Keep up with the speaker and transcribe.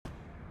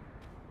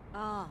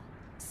Ah,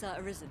 Sir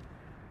Arisen.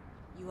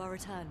 You are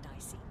returned, I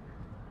see.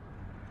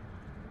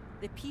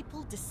 The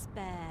people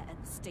despair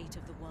at the state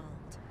of the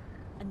world,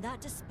 and that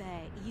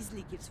despair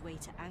easily gives way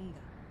to anger.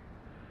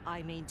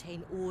 I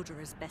maintain order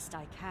as best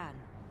I can,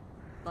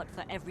 but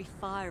for every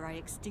fire I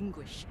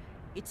extinguish,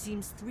 it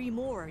seems 3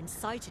 more are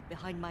incited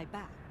behind my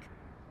back.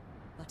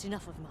 But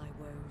enough of my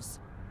woes.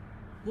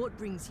 What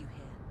brings you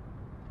here?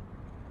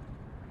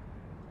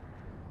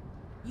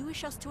 You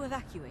wish us to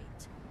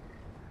evacuate?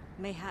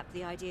 Mayhap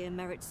the idea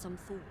merits some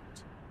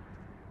thought.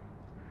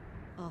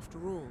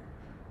 After all,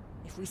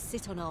 if we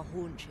sit on our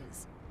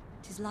haunches,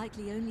 it is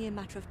likely only a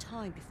matter of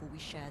time before we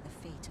share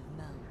the fate of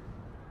Mel.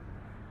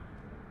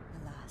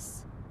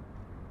 Alas,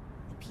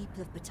 the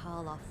people of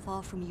Batal are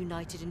far from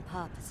united in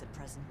purpose at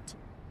present.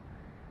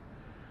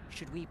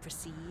 Should we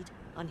proceed,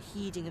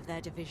 unheeding of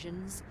their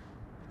divisions,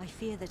 I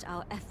fear that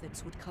our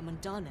efforts would come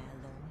undone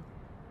ere long.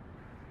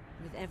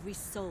 With every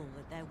soul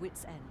at their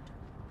wits' end,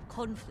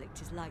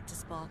 conflict is like to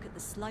spark at the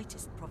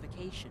slightest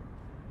provocation.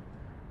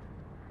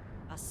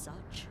 As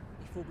such,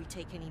 before we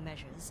take any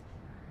measures,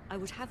 I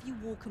would have you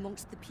walk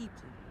amongst the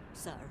people,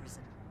 Sir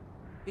Arisen.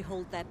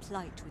 Behold their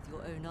plight with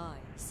your own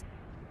eyes.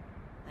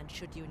 And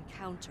should you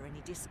encounter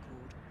any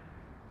discord,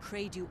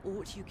 pray do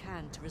aught you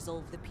can to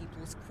resolve the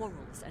people's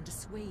quarrels and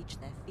assuage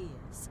their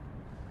fears.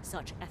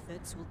 Such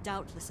efforts will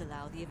doubtless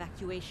allow the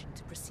evacuation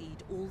to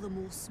proceed all the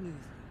more smoothly.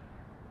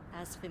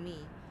 As for me,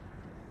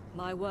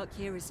 my work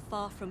here is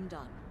far from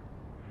done.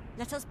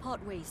 Let us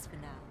part ways for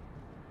now,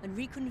 and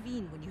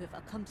reconvene when you have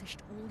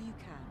accomplished all you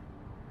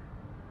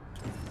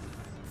can.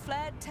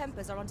 Flared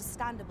tempers are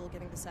understandable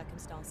given the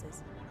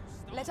circumstances.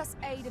 Let us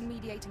aid in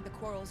mediating the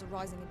quarrels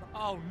arising in...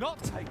 I'll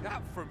not take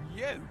that from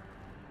you!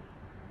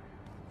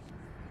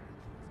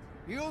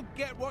 You'll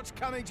get what's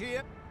coming to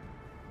you.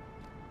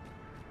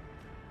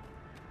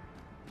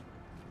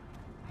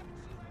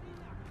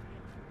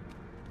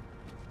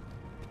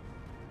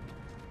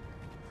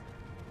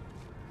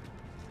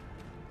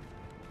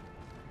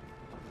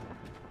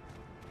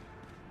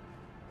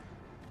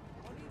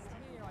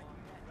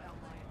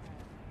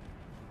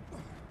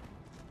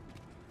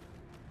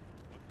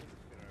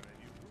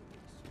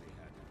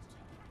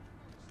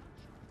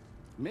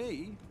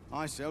 Me?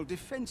 I sell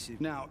defensive.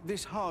 Now,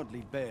 this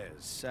hardly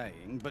bears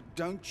saying, but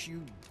don't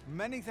you...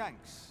 Many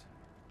thanks.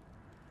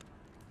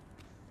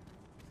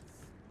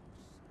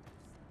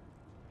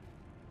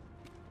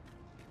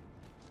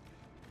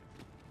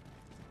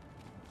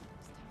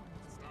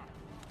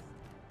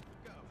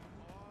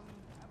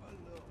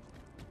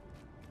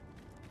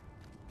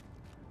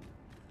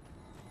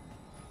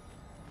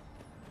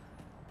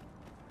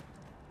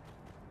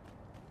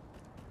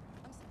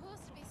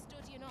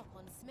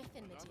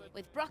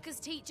 With Brocker's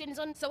teachings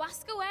on, so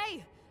ask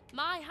away.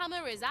 My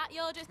hammer is at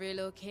your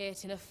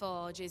Relocating a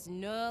forge is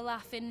no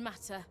laughing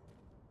matter.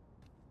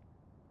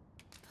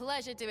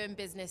 Pleasure doing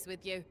business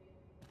with you.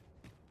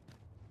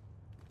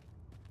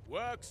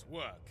 Work's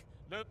work.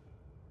 No.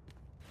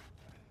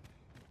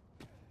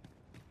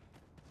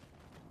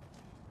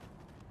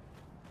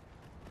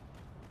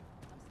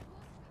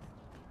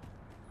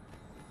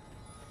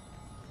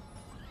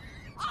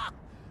 Ah!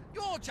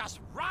 You're just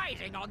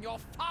riding on your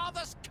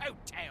father's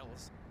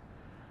coattails!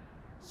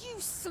 You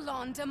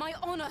slander my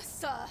honor,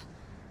 sir!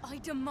 I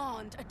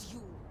demand a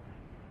duel.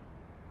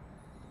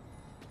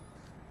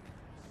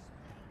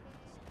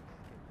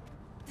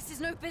 This is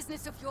no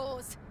business of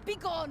yours. Be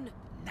gone!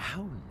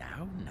 Now,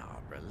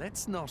 Nara,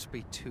 let's not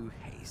be too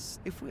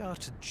hasty. If we are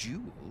to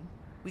duel,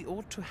 we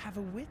ought to have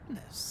a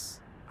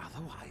witness.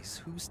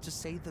 Otherwise, who's to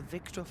say the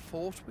victor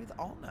fought with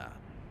honor?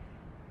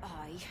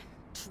 Aye,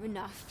 true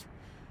enough.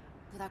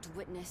 Without a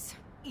witness,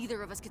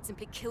 either of us could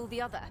simply kill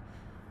the other,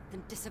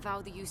 then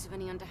disavow the use of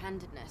any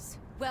underhandedness.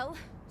 Well,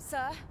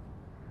 sir,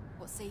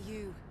 what say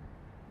you?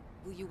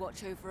 Will you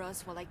watch over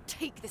us while I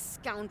take this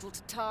scoundrel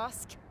to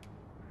task?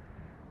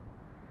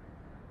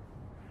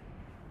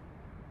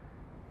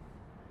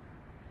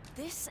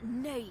 This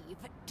knave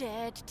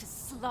dared to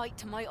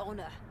slight my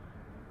honor.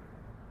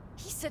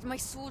 He said my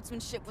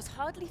swordsmanship was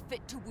hardly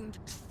fit to wound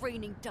a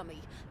training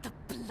dummy. The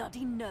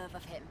bloody nerve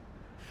of him.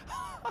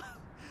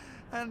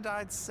 And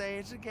I'd say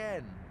it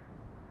again.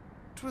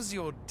 'Twas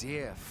your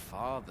dear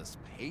father's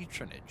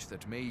patronage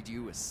that made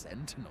you a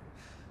sentinel,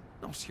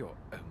 not your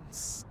own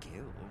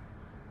skill.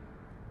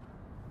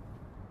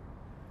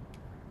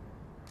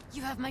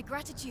 You have my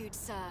gratitude,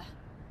 sir.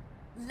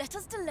 Let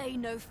us delay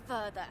no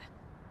further.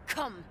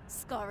 Come,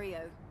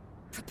 Scario.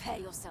 Prepare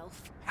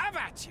yourself. Have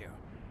at you!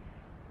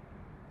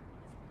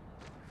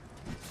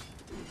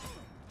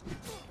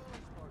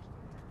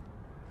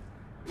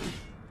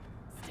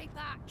 Stay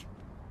back,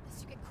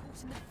 lest you get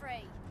caught in the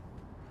fray.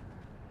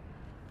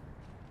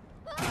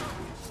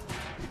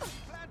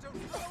 Plan to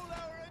roll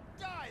over and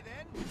die,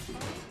 then?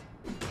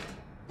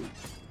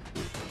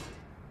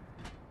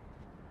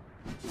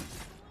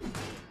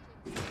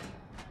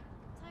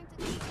 Time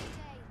to call it a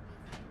day,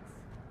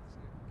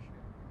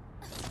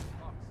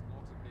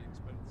 methinks.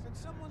 Can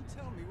someone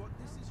tell me what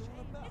this is all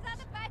about? Is that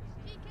the best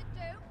she can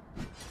do?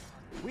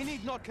 We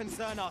need not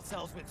concern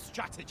ourselves with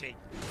strategy.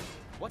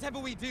 Whatever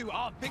we do,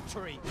 our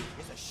victory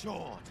is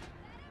assured.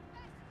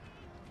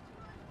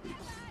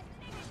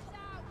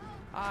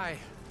 I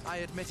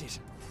admit it.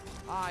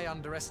 I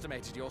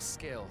underestimated your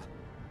skill.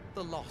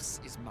 The loss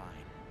is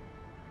mine.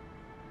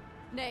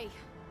 Nay.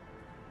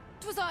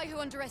 'Twas I who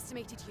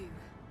underestimated you.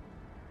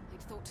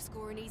 I'd thought to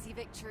score an easy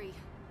victory,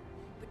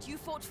 but you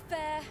fought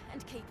fair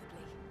and capably.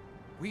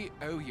 We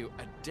owe you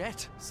a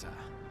debt, sir.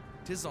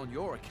 'Tis on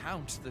your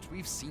account that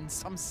we've seen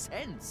some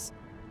sense.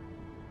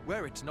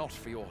 Were it not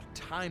for your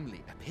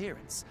timely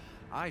appearance,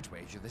 I'd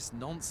wager this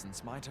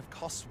nonsense might have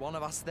cost one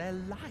of us their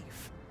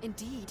life.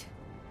 Indeed.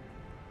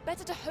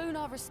 Better to hone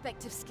our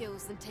respective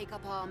skills than take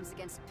up arms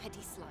against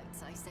petty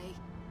slights, I say.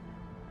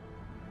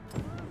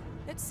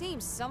 It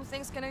seems some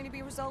things can only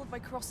be resolved by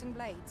crossing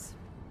blades.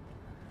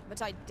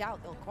 But I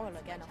doubt they'll quarrel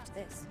again after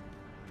this.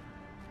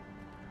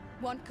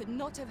 One could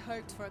not have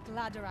hoped for a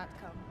gladder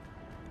outcome.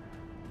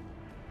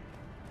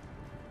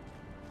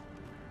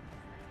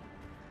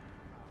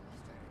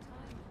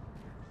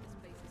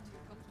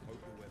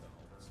 Hope the weather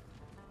holds.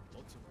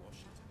 Lots of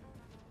washing to do.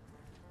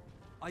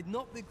 I'd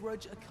not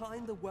begrudge a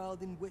kinder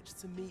world in which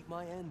to meet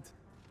my end.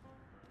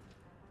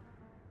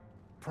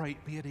 Pray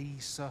be at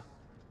ease, sir.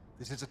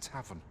 This is a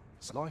tavern.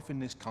 So life in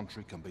this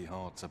country can be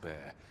hard to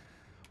bear,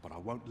 but I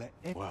won't let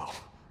it. Well,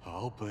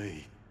 I'll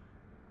be.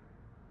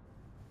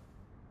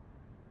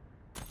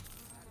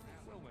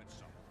 Well then,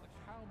 son,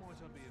 how might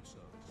I be of service?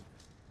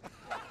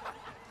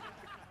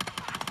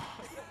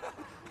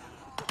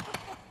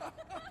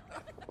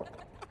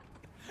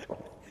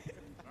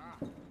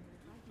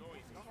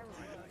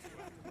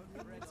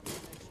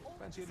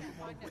 Fancy anything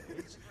my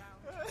words?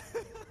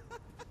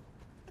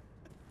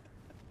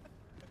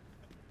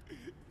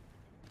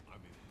 I'm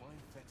in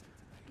fine fettle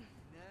today.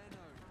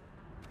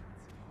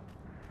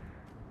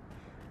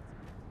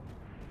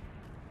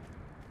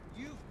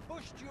 You've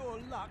pushed your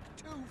luck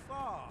too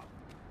far.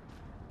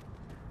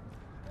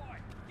 Boy,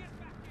 get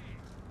back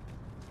here!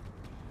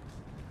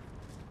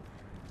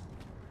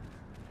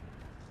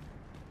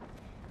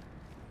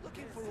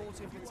 Looking for all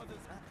different.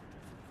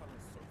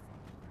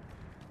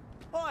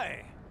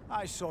 Oi!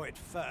 I saw it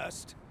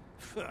first.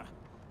 Phew.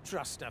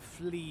 Trust a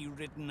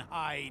flea-ridden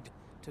hide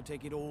to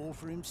take it all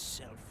for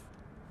himself.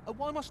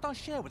 Why must I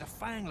share with a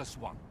fangless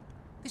one?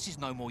 This is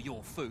no more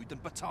your food than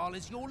Batal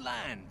is your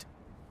land.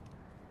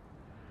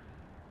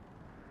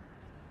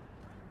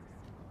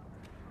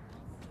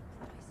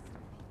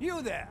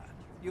 You there!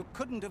 You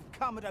couldn't have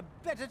come at a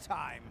better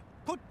time.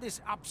 Put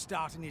this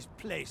upstart in his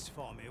place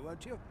for me,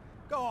 won't you?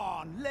 Go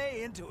on,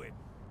 lay into it.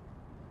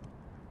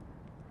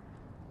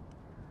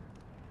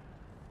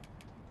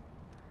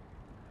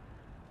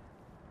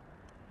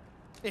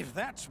 If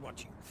that's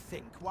what you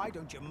think, why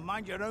don't you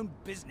mind your own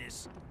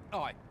business?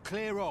 Aye,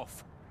 clear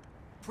off.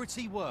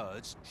 Pretty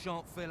words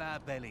shan't fill our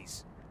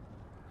bellies.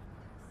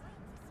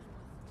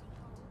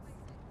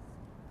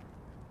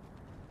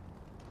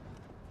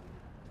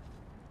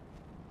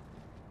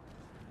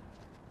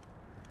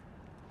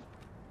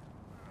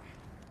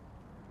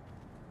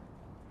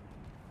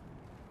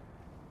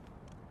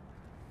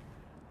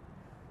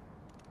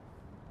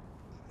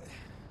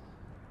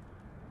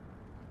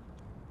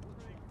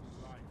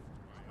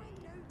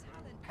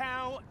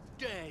 How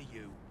dare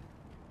you?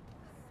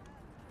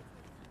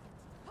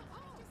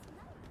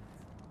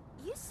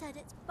 You said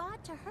it's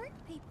bad to hurt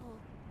people.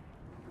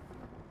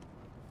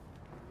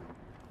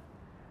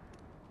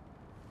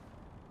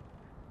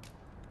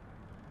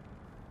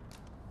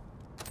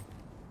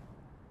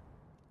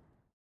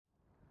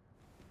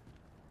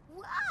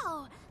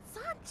 Wow!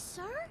 Thanks,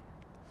 sir.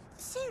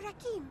 Say,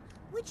 Rakim,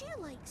 would you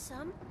like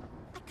some?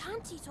 I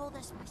can't eat all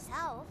this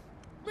myself.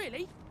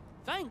 Really?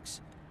 Thanks.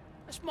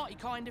 That's mighty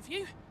kind of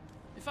you.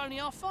 If only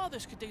our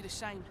fathers could do the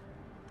same.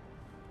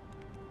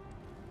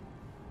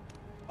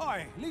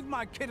 Oi, leave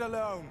my kid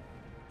alone.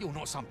 You're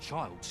not some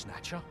child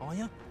snatcher, are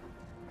you?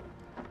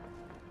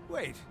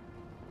 Wait,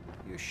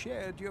 you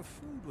shared your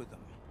food with them.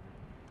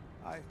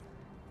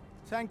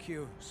 Thank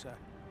you, sir.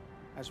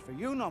 As for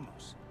you,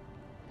 Nomos,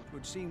 it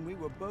would seem we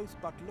were both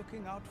but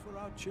looking out for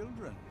our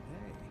children,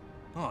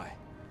 eh? Aye.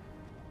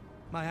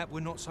 Mayhap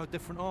we're not so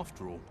different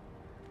after all.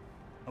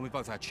 And we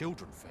both had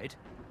children fed.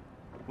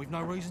 We've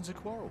no reason to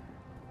quarrel.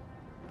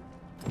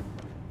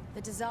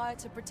 The desire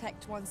to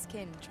protect one's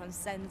kin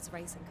transcends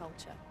race and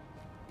culture.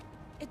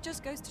 It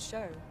just goes to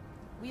show,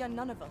 we are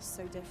none of us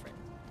so different.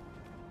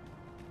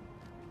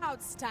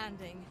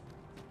 Outstanding.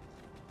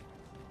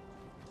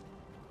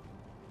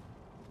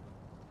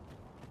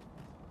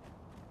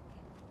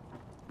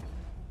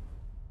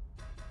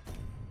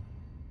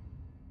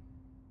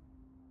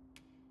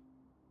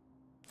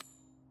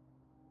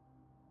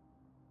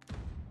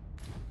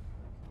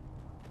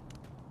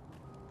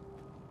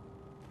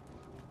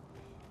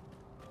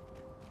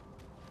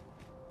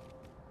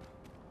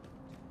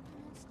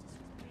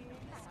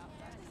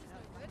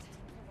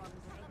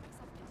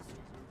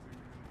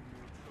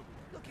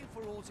 Looking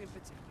for aught in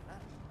particular?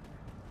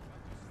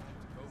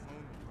 Go home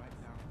and write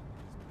down.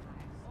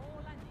 All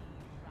I need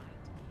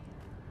right here.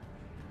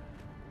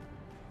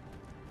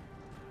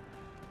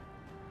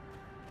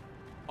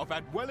 I've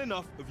had well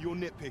enough of your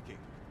nitpicking.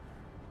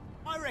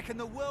 I reckon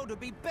the world would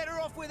be better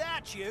off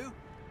without you.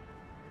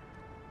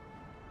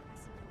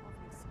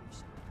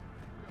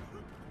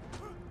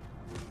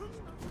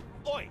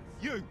 Oi,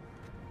 you!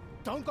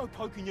 Don't go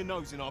poking your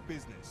nose in our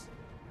business.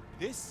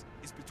 This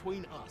is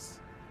between us.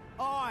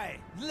 Aye,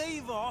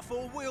 leave off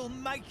or we'll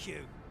make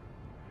you.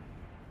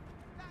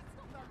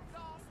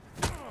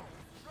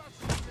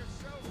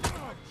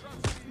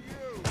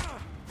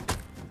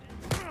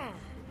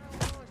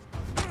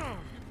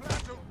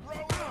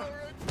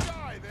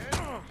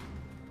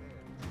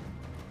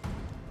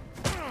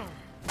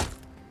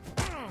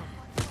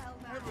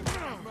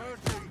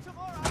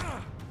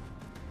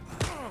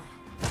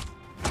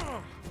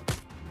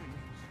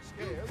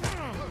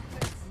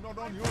 Not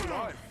on your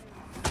life.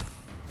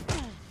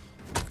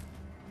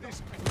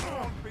 This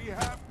can't be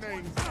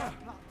happening.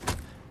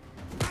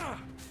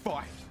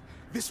 Fight!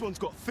 This one's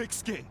got thick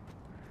skin.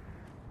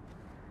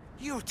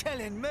 You're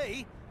telling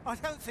me? I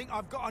don't think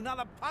I've got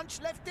another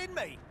punch left in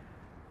me.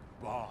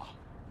 Bah,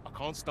 I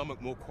can't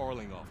stomach more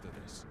quarreling after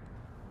this.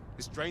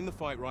 Just drain the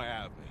fight right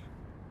out of me.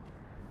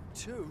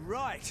 Too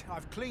right.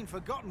 I've clean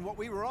forgotten what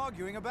we were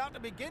arguing about to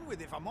begin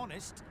with, if I'm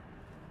honest.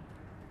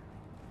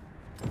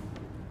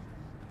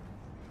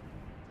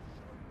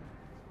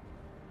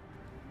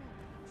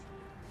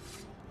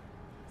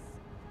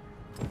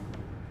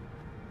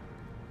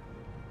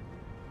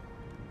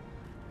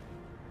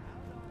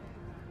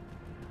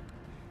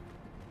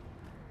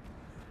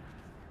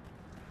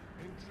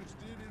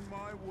 Interested in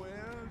my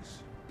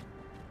wares?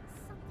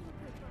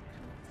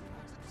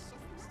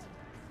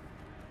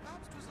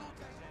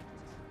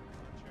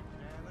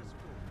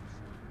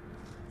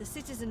 The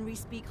citizenry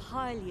speak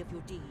highly of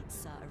your deeds,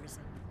 Sir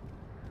Arisen.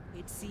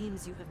 It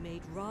seems you have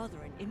made rather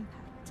an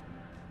impact.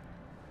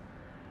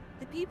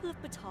 The people of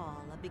Batal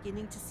are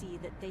beginning to see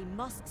that they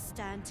must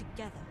stand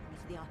together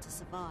if they are to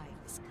survive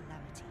this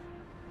calamity.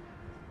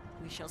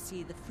 We shall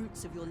see the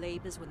fruits of your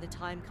labors when the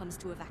time comes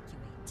to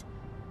evacuate.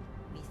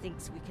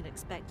 Methinks we can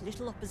expect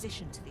little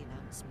opposition to the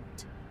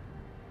announcement.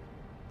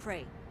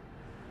 Pray,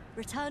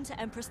 return to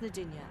Empress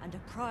Nadinia and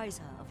apprise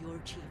her of your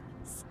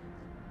achievements.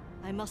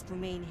 I must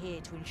remain here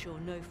to ensure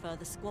no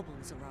further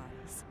squabbles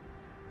arise.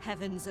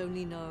 Heavens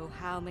only know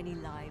how many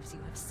lives you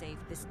have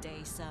saved this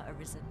day, Sir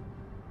Arisen.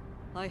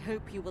 I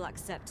hope you will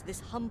accept this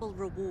humble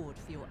reward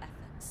for your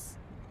efforts.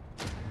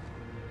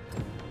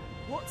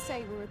 What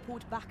say we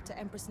report back to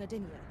Empress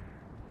Nadinia?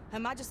 Her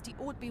Majesty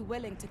ought be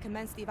willing to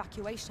commence the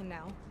evacuation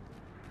now.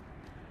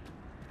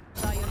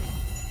 By your leave.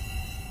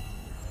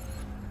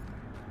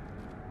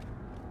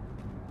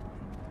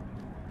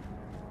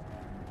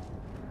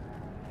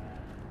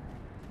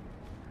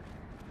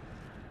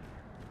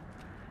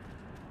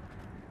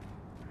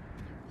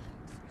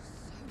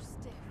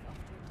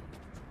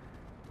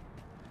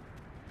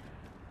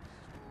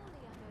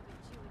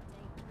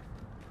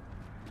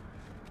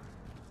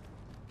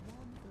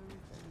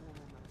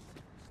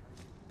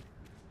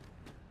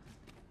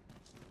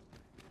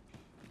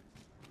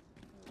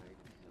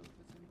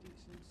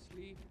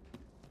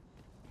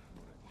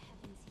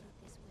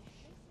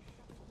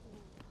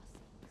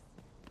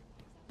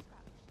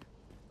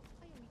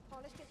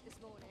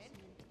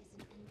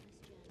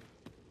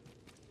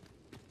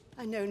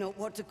 I know not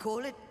what to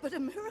call it, but a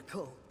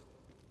miracle.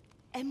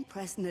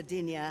 Empress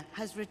Nadinia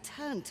has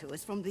returned to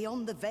us from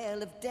beyond the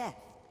Veil of Death.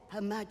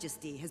 Her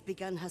Majesty has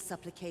begun her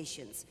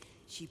supplications.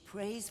 She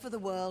prays for the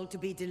world to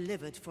be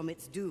delivered from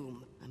its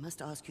doom. I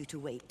must ask you to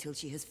wait till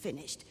she has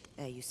finished,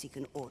 ere you seek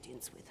an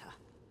audience with her.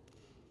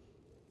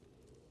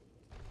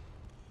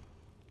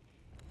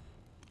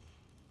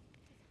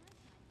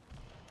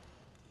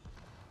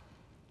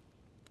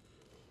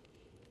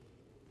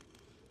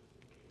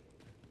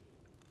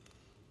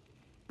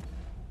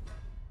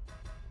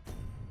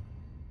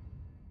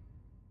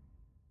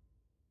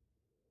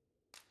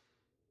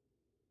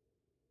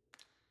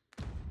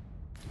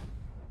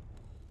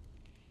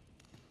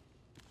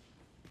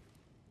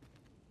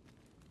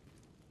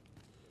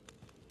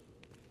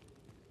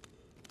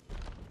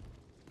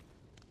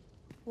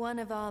 One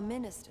of our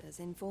ministers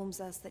informs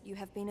us that you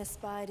have been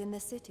espied in the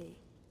city,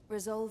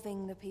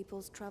 resolving the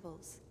people's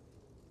troubles.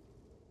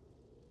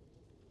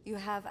 You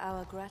have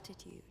our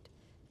gratitude,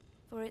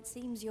 for it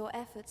seems your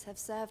efforts have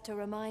served to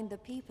remind the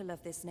people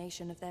of this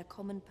nation of their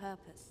common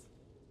purpose.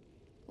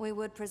 We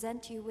would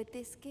present you with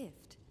this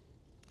gift,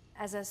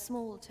 as a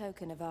small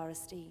token of our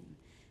esteem,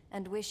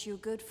 and wish you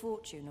good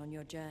fortune on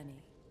your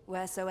journey,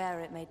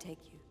 wheresoe'er it may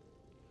take you.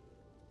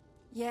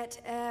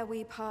 Yet, ere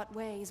we part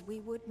ways,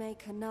 we would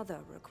make another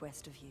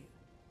request of you.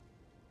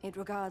 It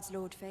regards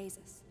Lord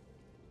Phases.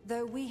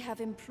 Though we have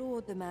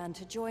implored the man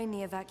to join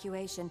the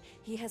evacuation,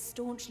 he has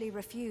staunchly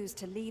refused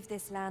to leave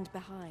this land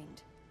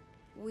behind.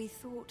 We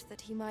thought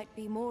that he might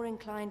be more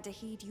inclined to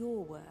heed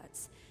your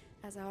words,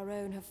 as our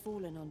own have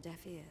fallen on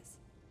deaf ears.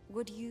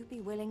 Would you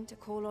be willing to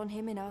call on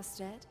him in our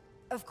stead?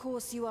 Of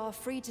course, you are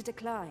free to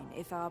decline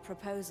if our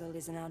proposal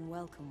is an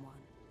unwelcome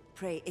one.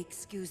 Pray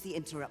excuse the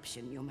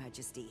interruption, Your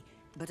Majesty,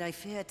 but I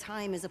fear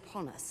time is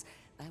upon us.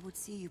 I would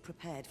see you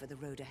prepared for the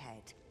road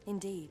ahead.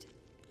 Indeed.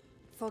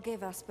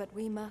 Forgive us, but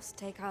we must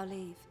take our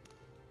leave.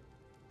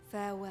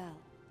 Farewell.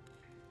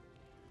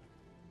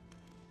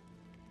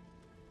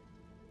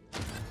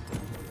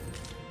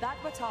 That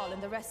Batal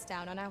and the rest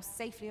down are now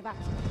safely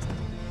evacuated.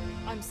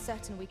 I'm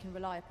certain we can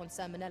rely upon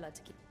Sir Manella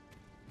to keep...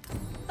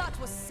 That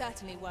was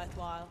certainly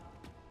worthwhile.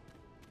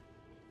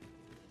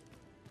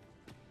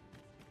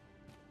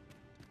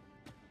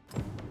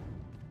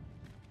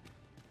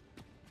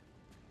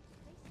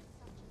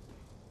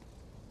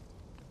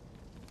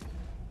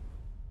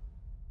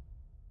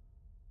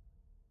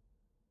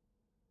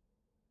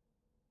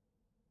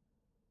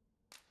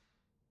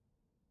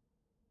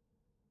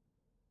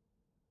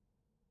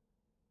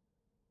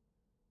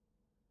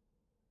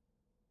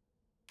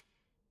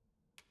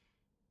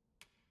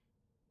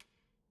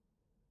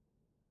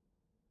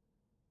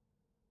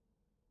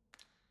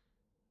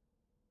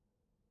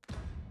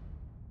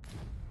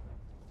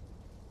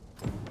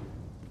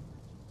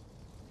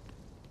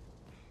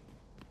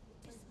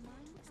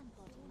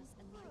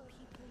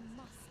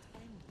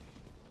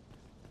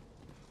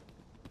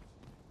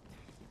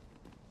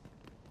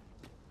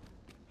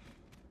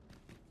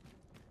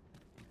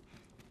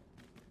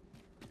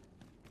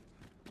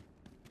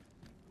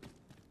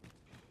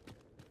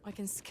 I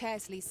can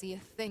scarcely see a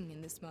thing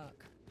in the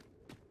smoke.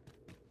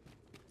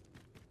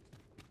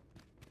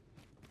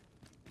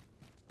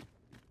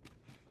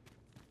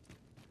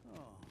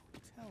 Oh,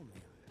 tell me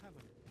I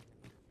haven't...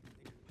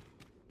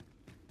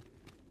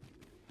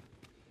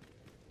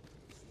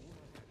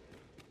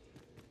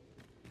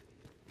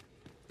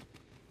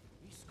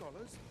 We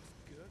scholars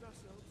must gird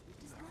ourselves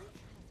with Does knowledge. life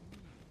have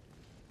meaning?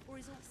 Or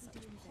is all we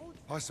do in vain?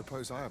 I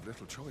suppose I have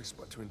little choice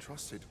but to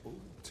entrust it all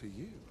to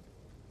you.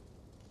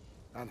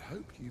 And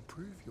hope you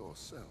prove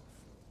yourself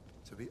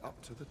to be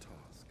up to the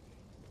task.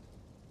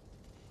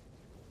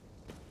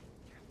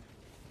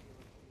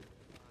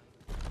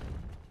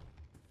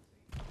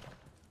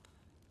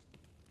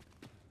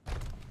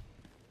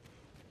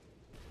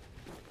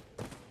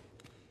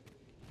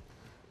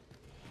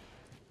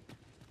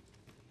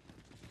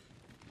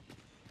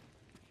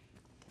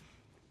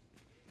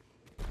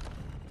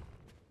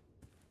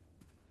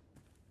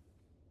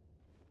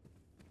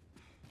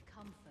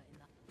 Comfort in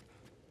that.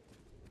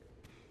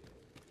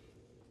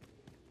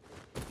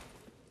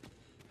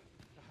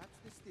 Perhaps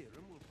this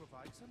theorem will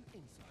provide some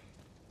insight.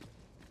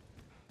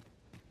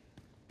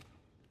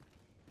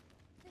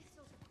 This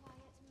sort of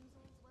quiet means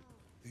all's well.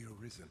 The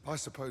Arisen. I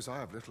suppose I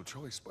have little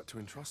choice but to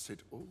entrust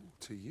it all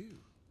to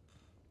you.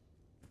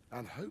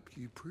 And hope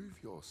you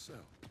prove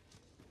yourself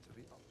to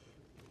be up to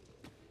the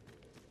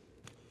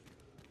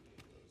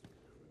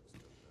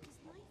Does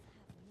life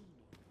have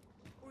meaning?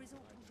 Or is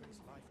all we do in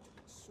vain? Life to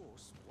its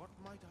source, what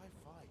might I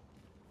find?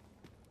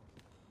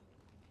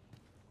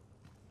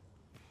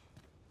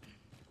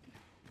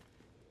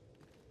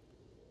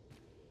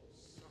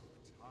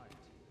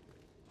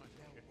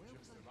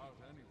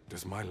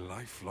 Does my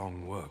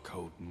lifelong work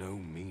hold no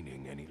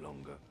meaning any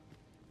longer?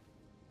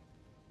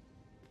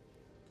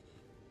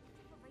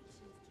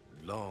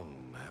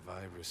 Long have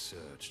I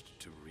researched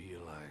to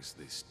realize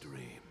this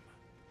dream.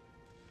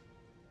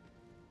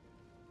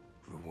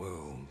 The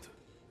world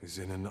is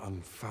in an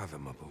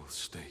unfathomable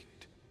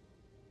state.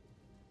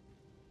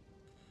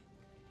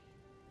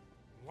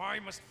 Why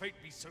must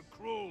fate be so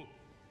cruel?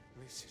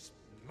 This is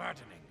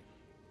maddening.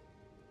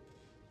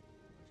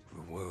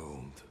 The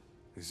world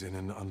is in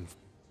an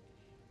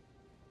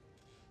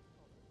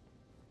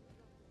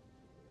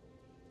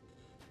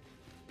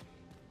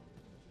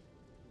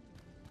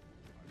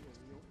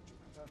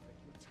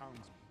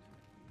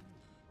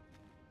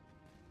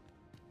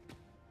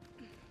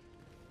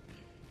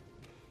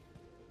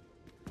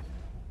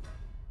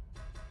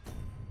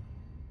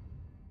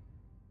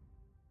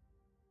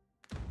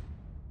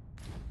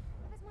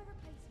Where's my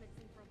replacement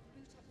thing from?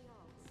 Boot up the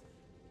arse.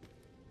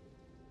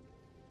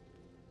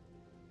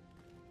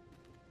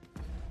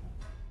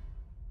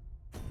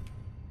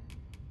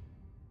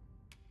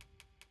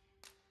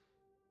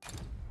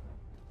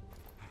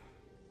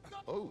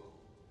 Oh!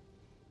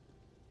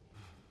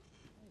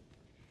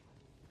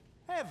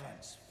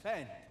 Heavens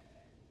fend!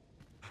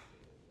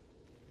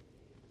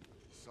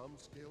 Some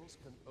skills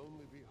can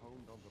only be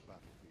honed on the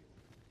battlefield.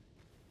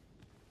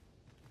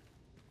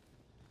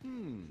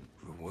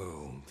 The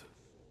world.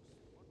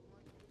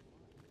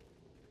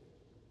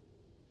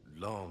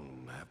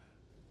 Long have...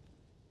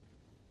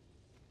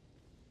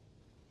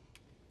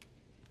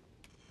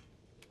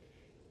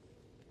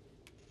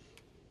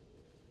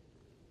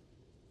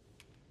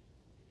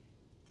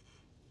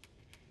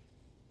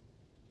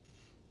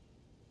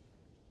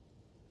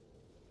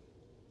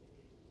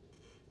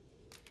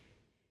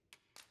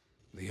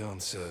 The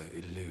answer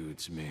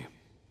eludes me.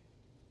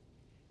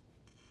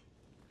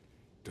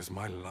 Does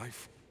my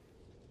life...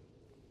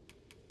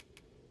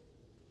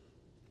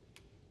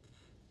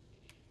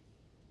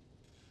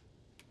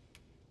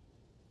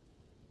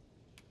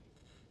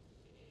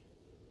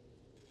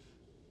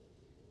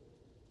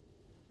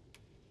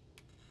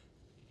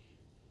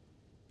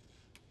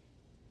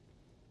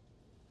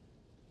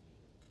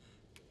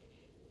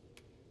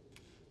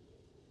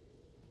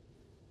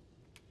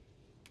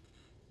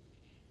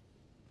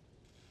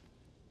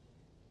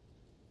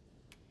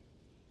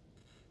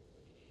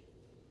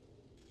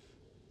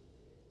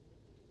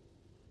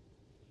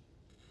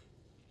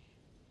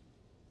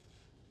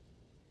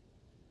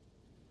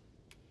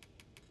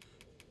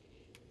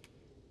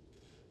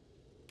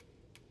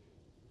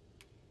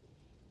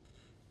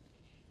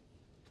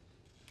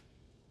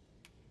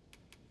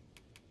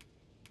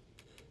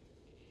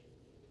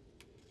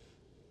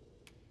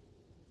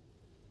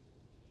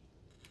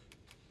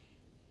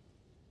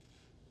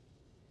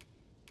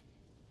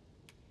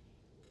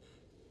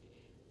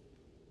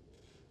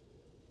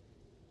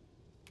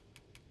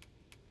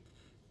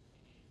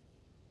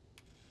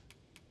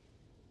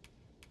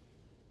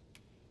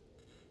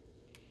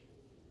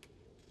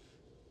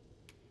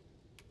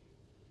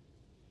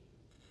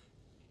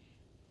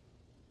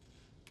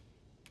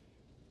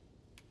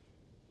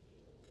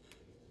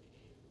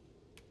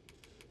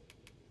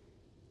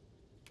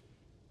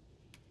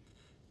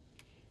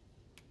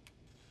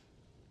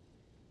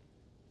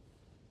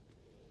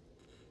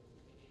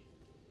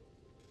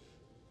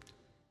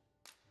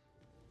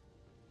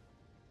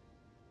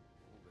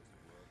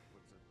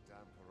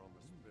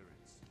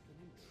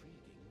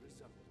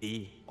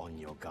 Be on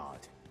your guard.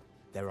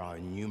 There are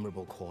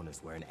innumerable corners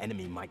where an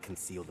enemy might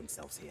conceal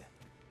themselves here.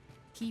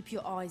 Keep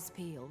your eyes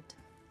peeled.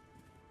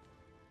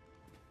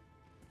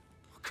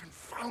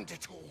 Confound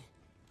it all!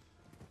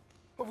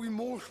 Are we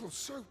mortals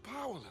so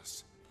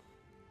powerless?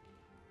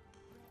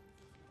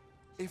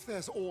 If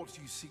there's aught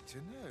you seek to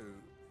know,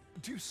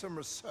 do some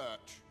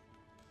research.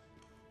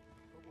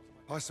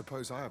 I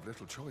suppose I have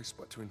little choice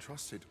but to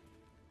entrust it.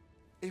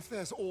 If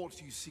there's aught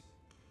you seek...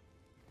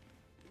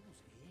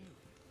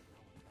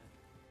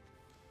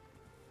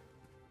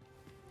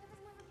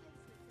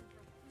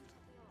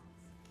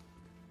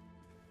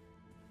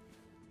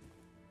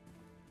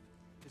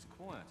 It's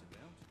quiet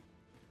about.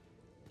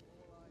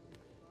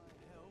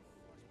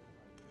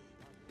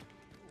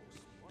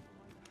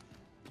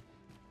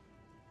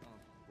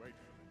 Wait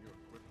for the new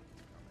equipment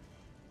to come in.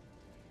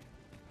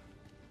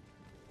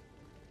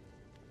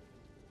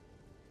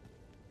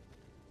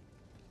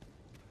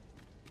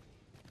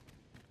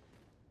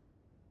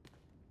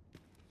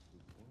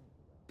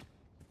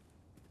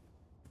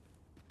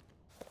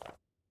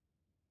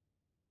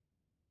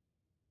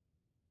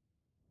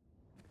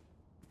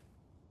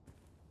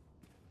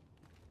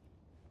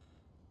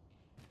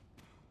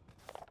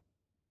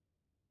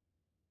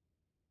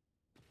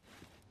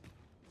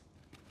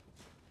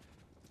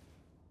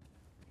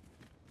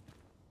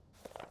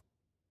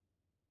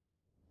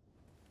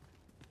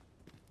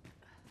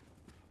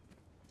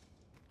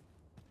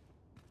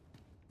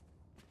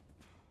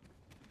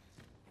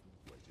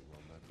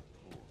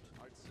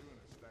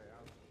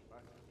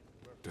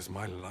 Does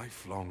my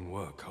lifelong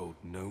work hold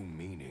no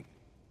meaning?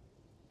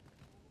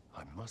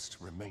 I must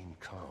remain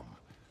calm.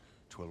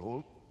 'Twill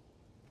all...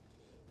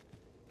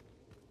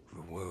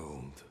 The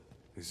world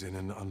is in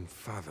an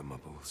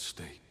unfathomable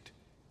state.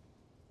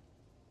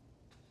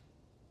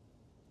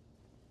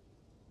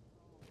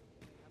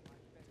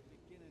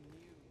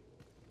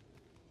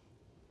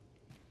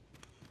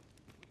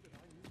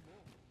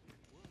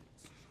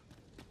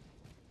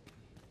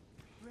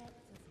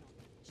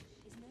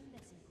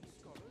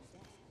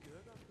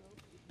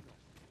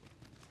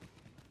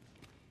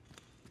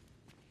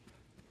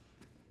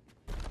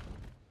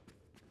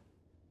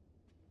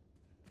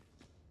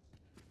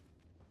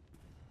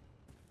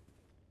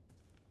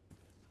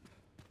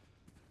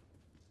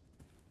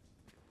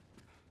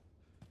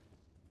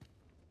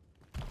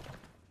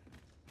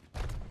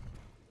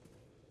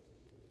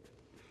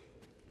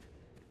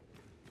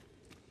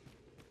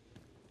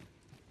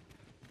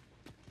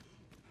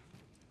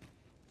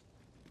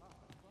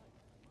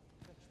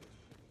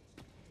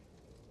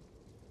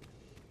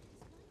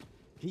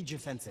 Heed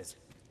your senses.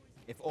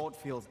 If aught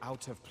feels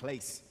out of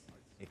place,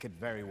 it could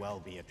very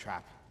well be a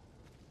trap.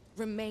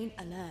 Remain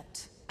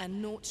alert,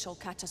 and naught shall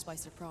catch us by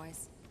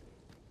surprise.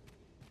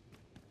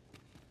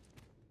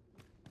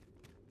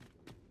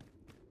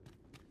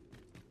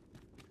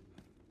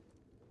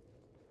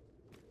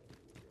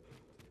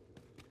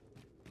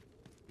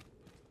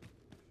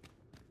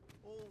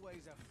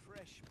 Always a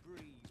fresh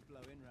breeze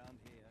blowing round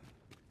here.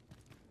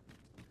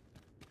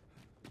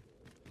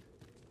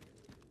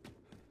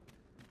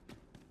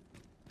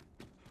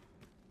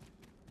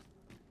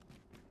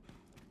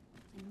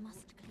 I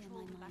must clear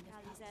my mind of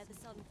alleys ere the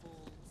sun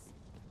falls.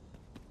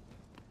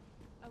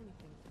 Only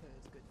thing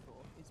Fur's good for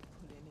is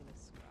pulling in a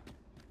scrap.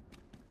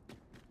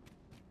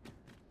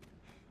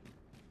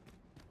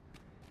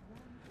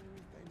 Wonder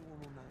if anyone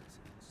will notice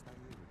it and stay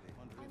here a bit.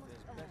 Wonder if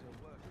there's better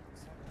work than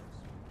cells.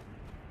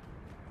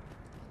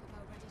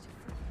 About ready to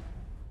free.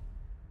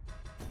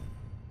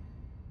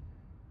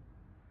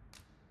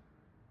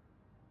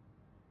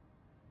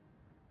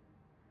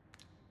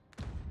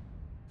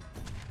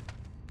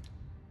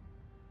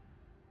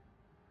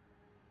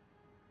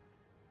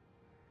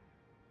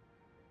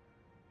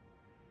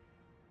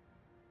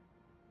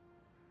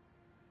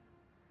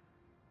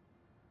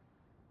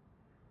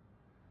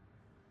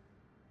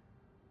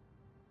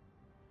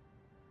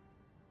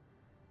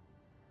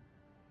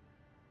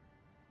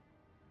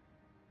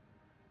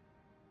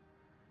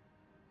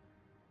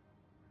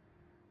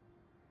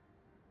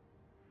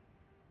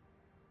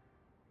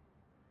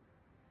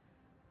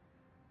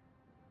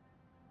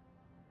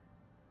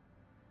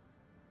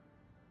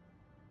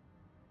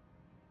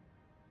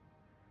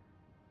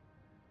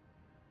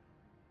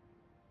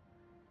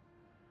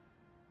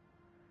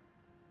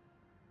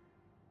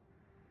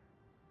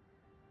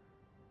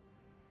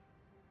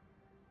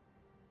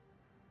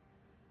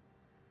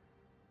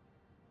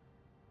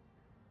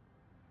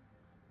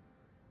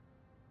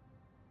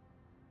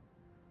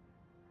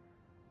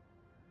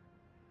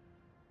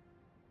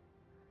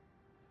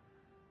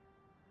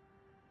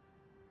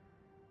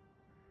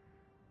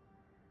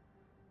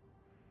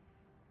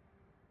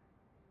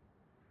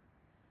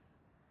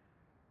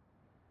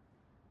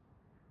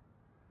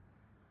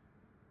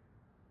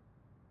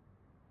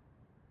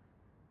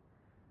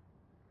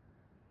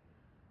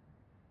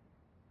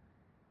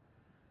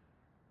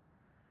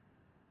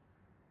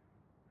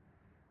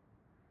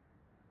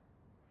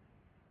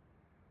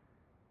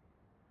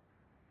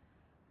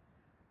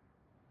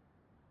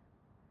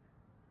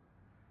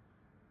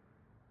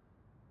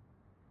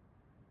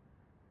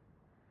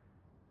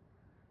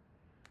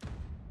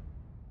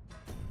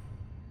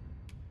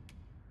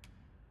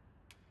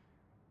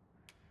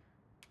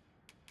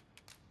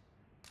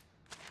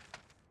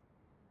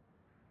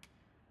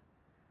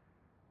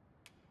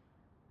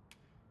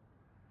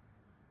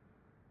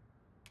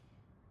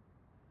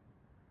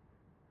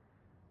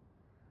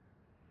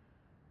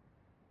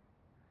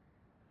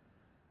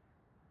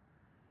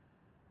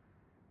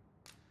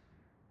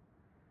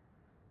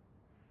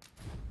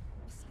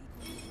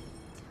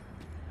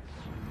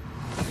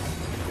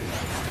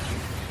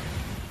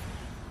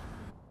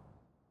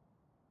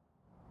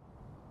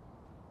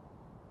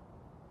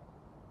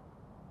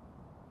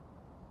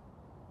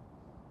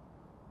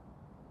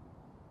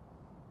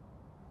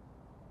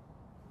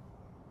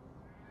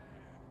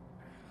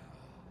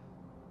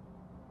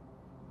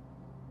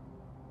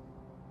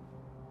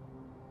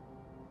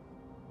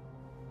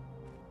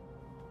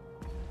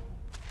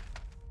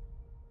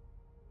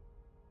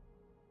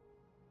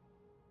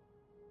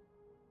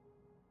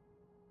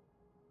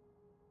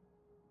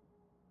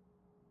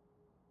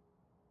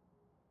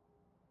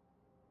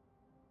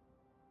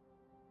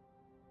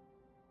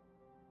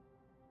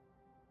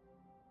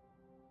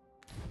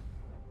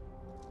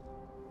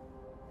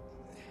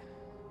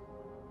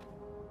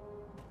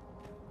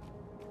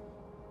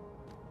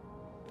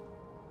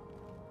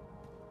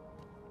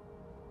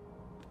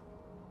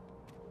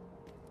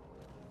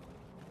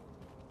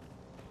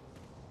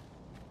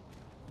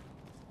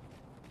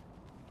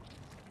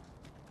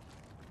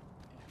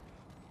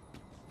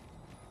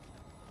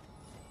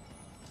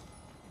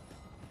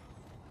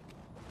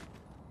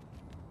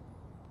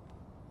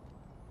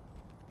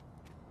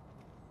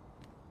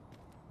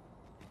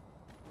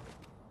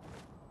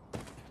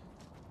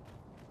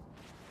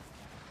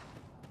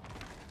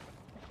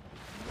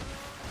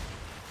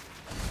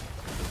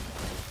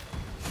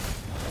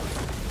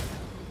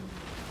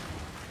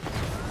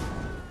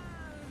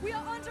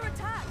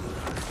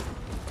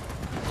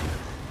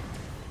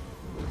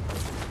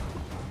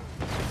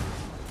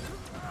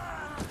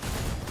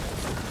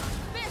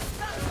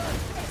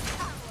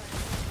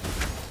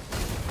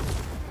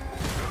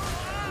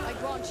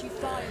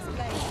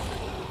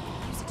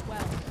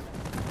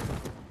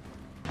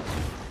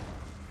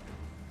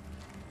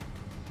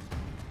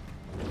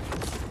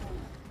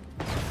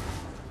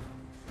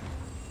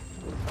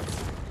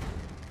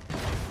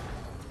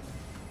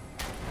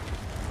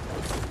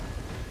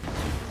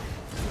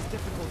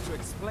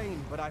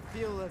 explain, but I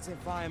feel as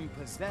if I am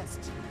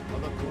possessed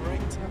of a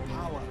greater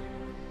power.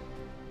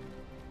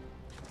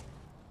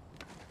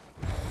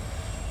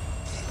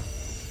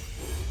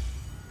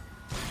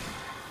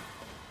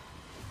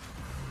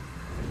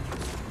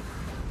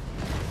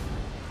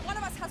 One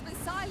of us has been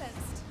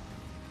silenced.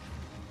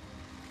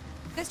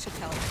 This should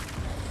help.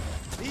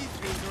 These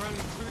fiends are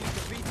only truly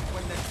defeated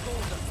when their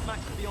swords are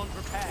smacked beyond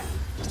repair.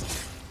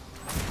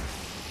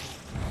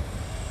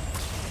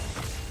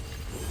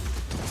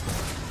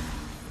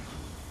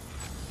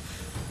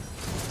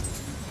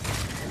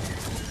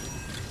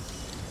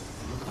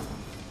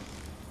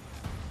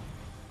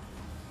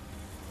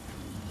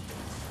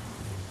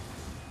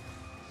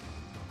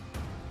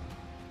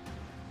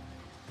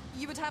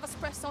 You would have us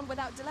press on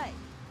without delay?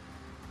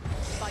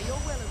 By your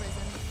will,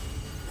 Arisen.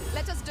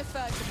 Let us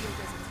defer to the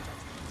Arisen's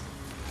judgment.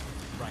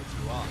 Right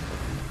you are.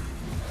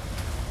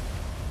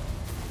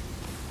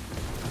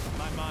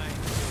 My mind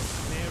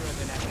is clearer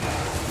than ever.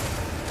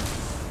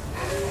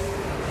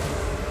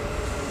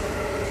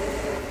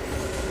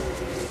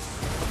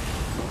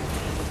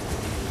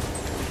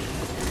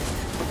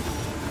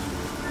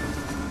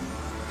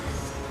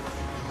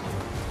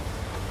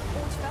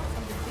 Aught fell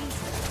from the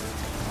beast.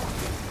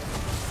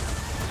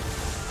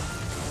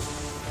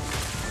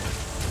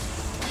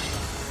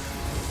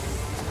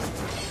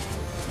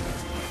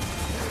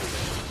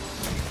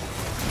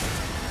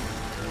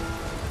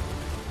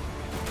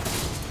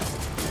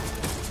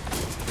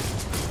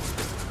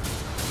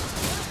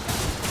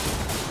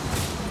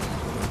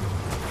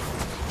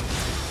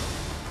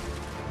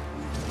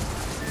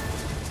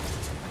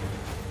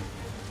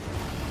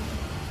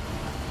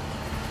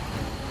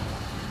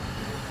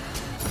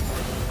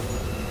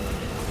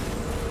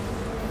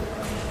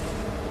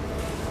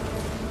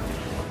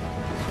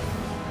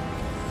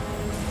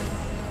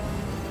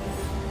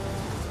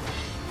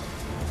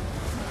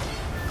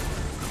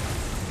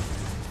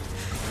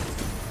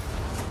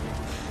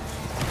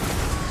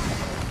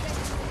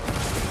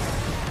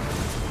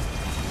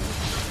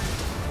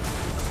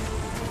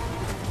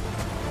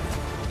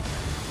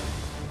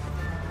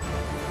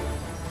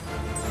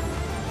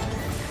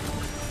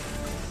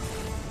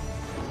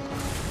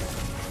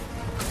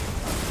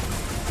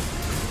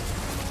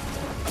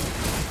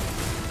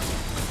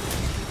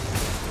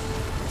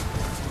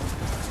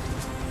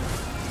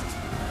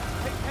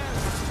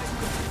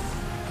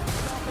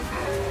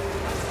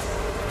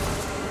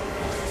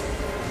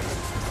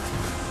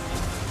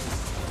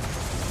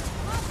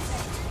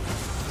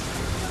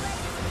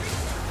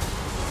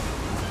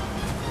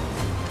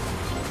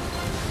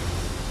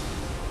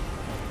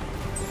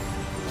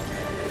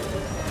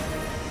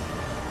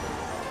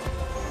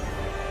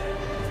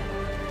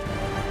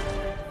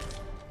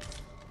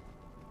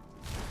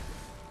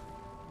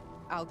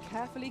 I'll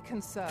carefully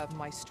conserve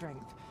my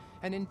strength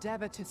and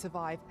endeavor to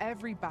survive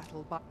every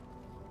battle but...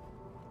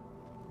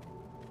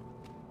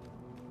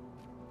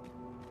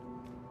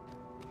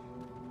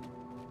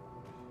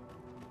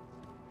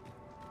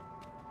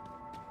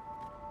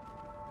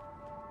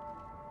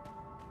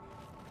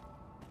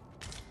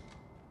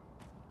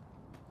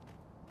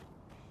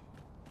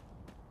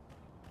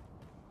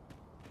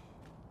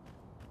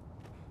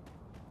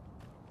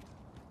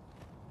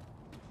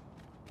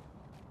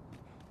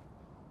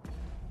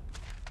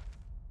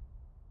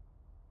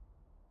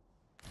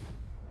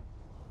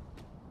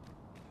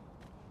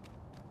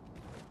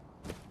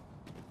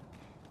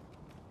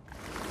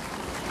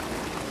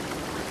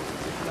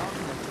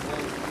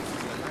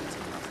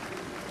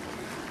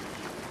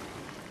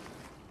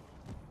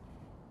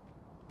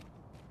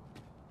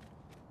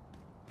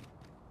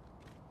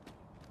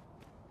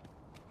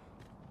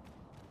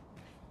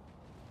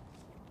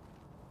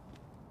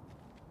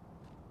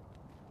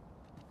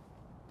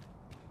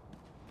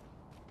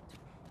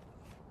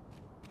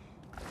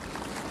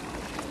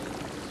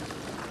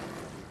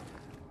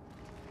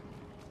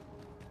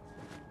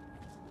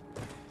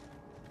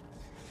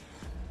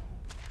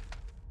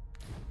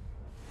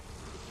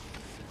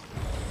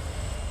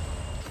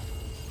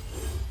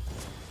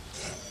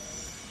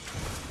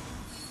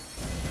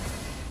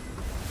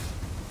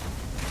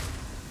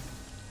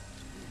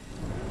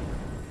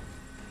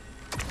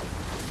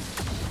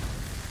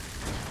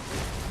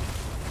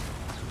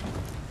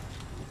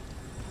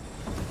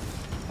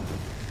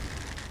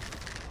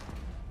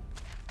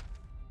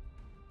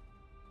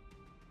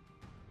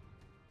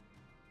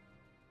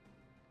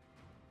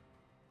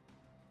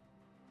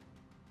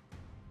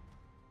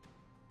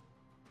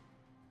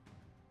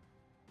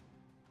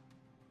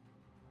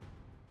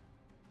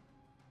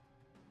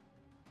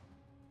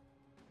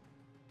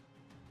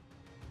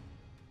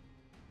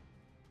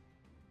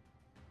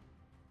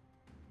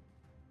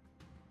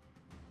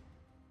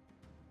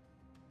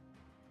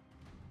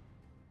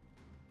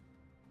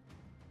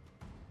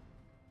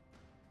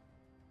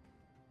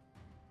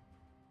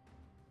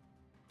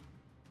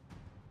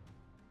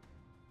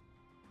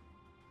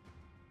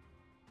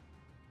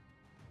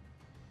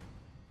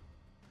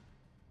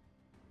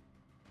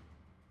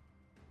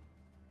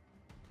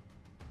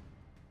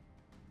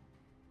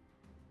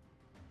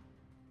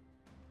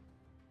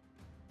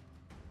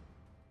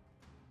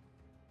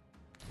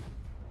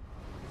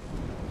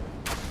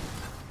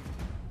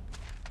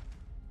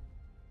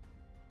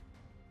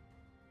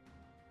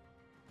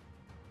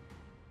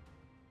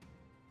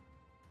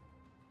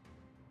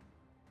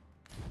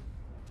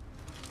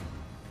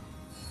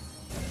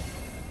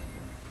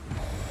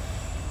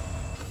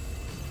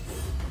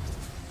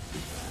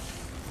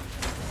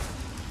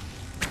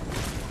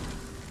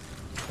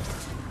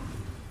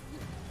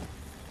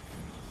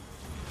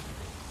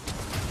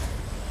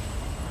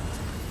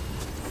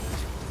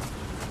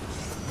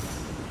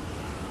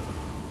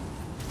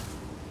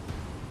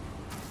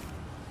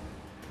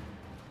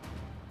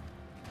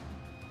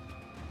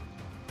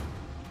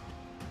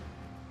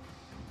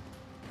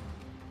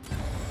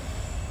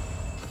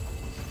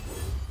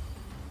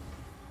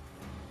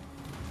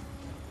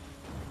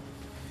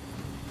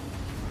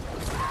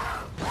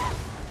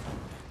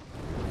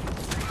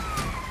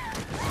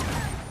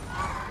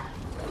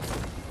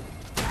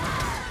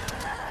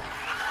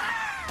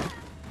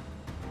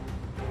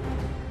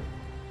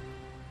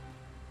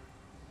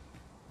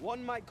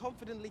 One might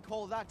confidently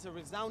call that a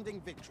resounding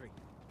victory.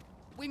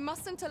 We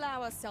mustn't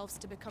allow ourselves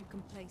to become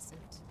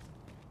complacent.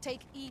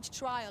 Take each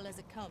trial as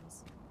it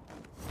comes.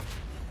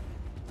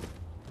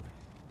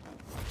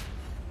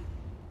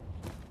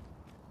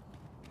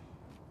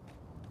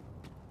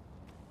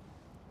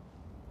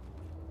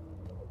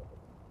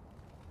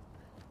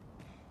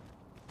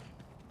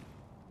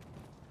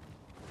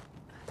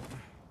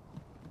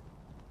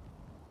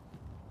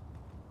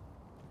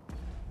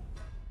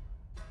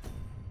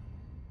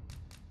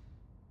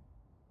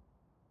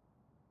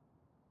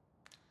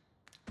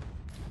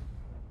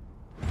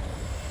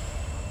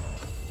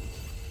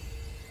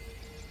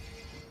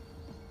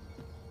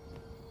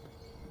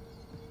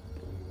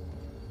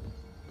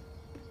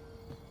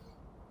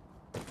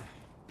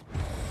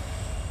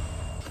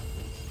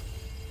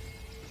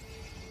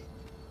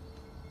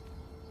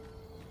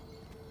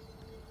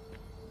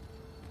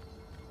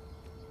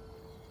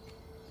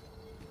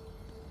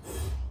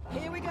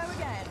 Here we go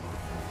again.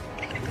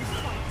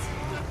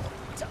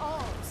 Fight. To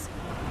arms.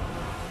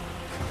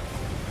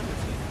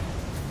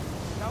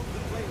 Now the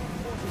flame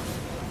forces.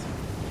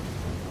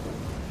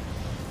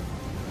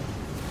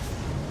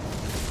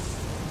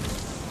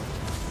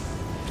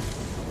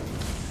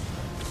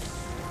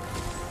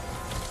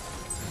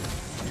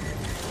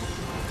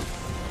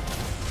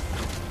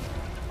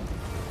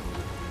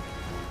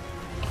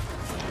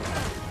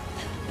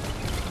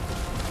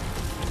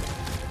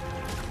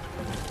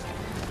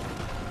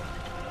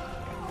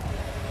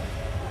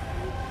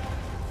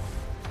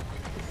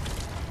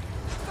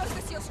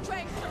 Focus your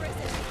strength, or is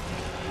it?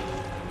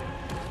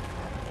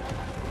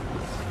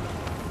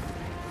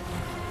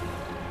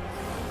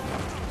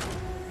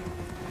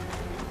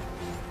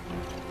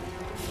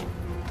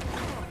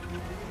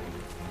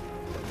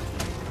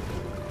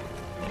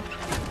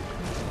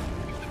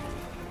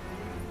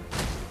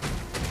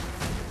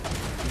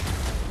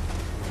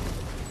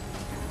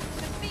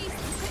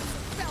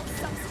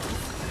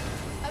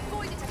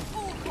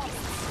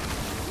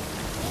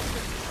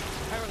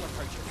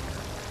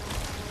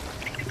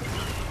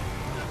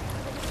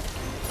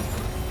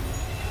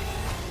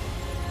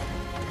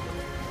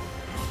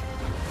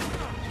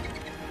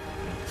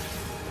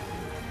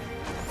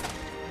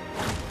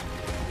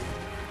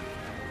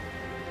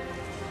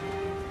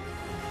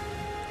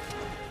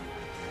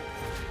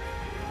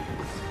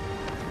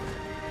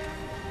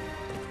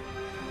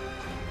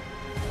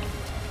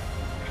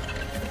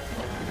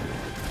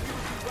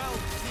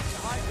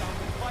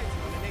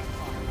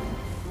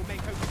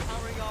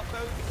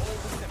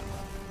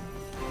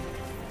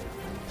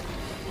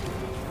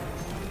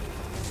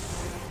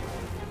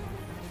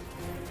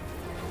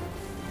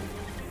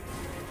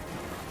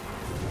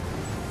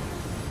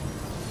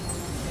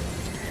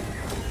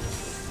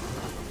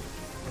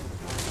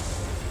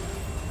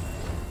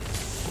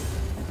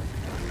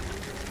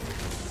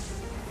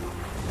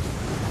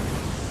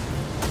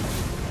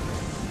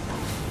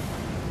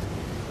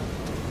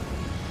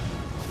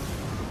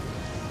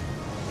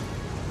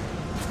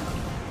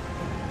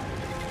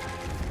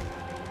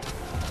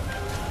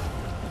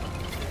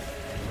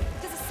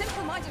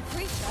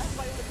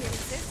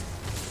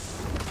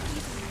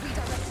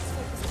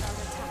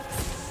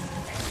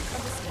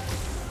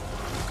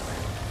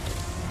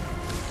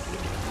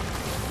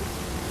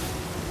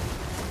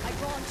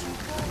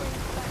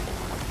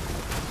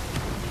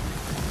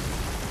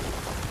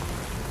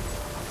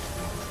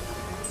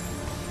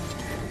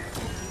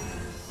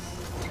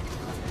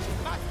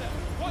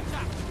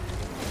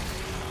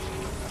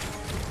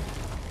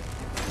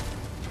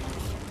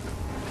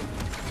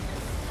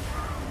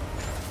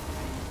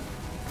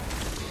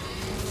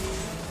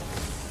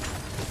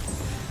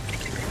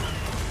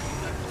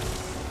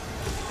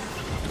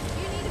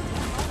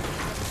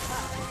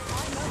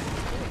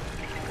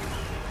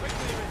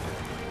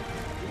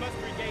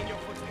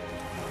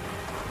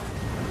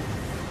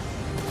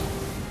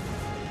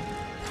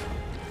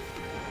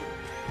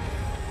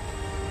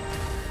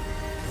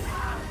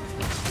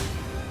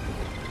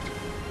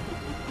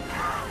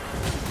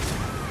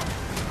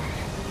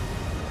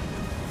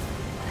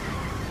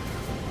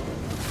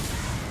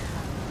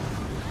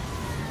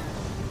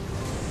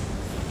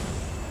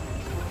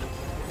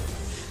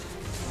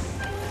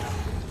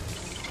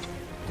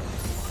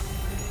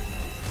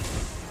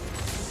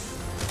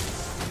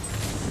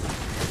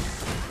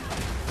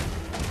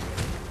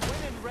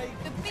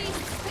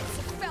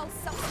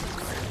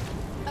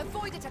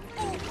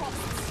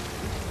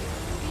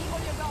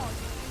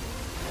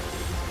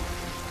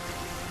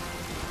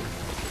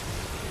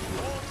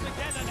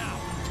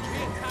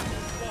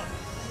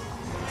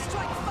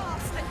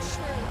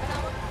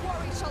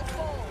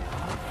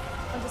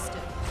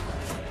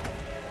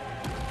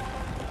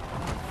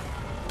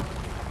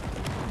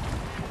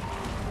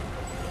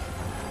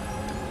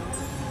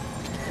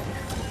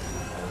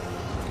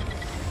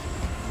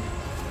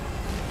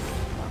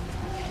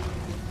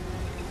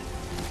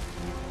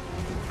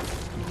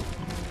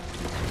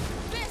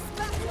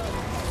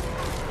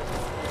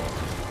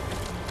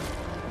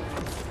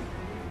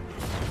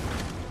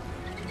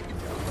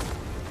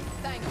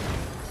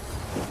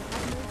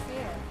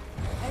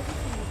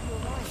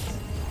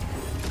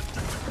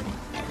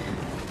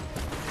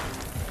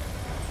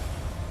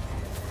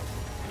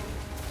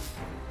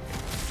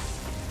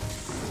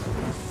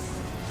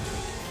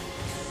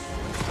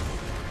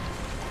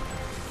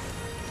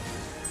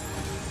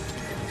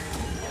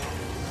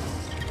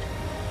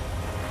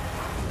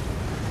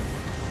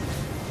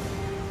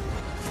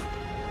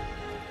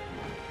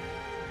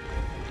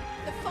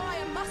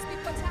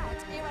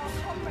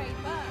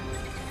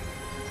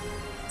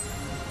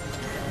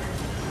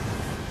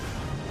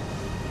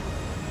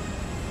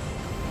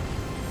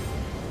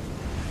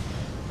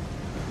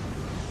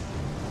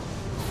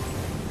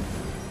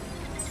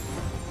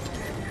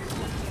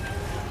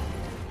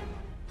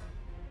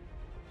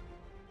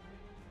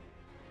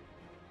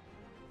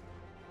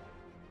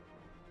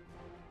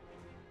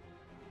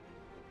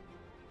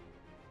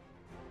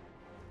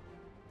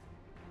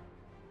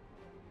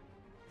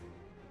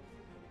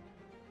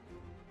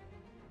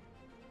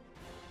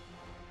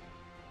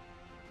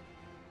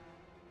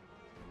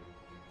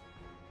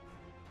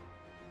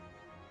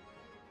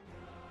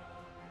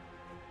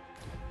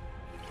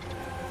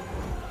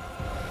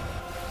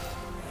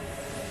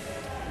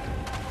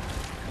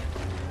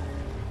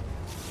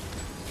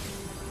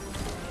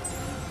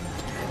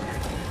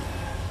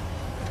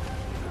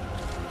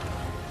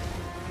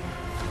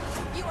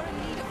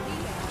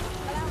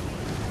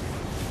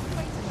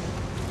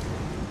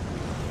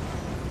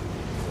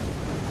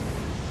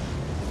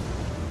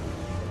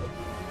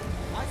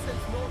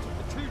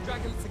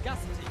 dragon's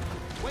sagacity.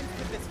 Whence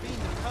could this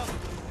fiend have come?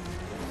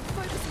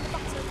 Focus on the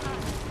battle at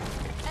hand.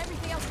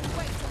 Everything else can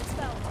wait till it's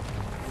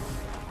felt.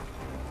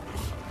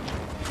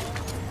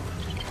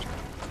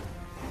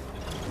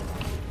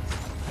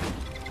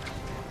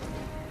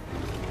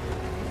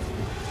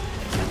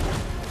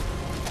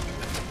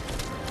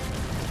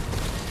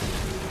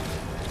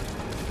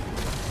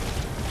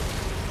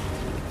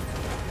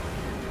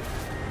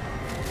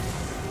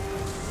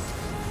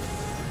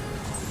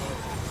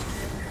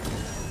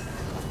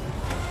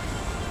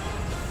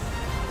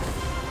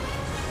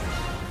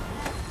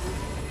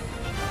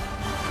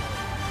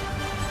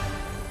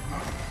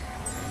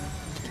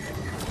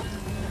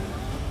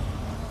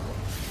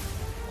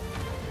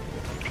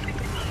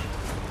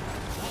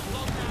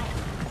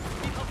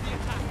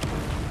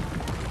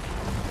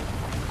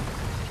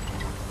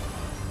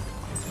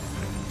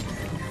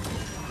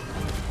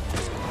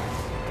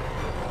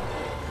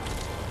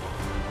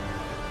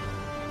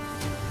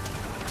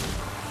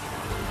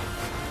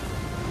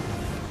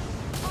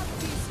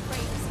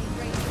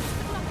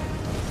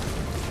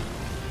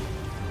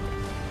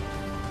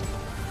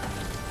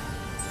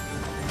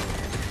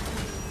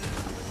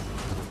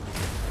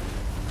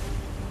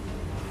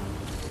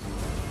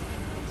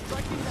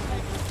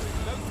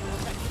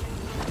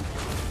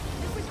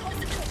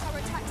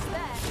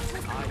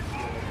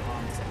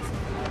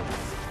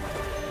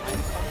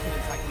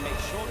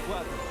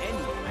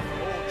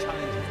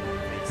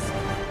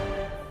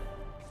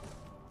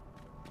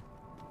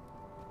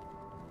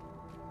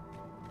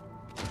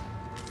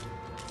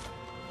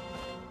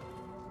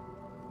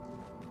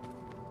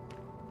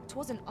 It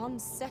was an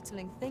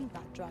unsettling thing,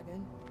 that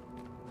dragon.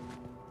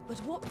 But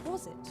what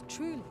was it,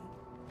 truly?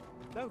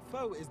 No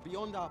foe is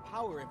beyond our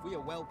power if we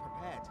are well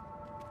prepared.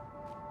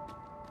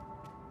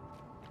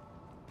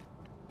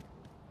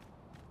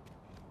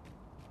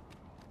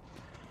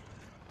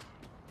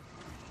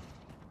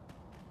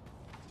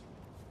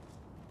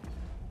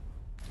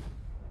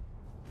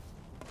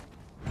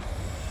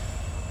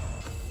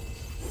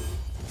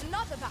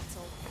 Another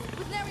battle,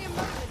 with nary a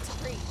moment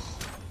to breathe.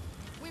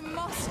 We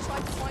must try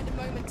to find a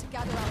moment to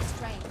gather our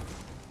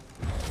strength.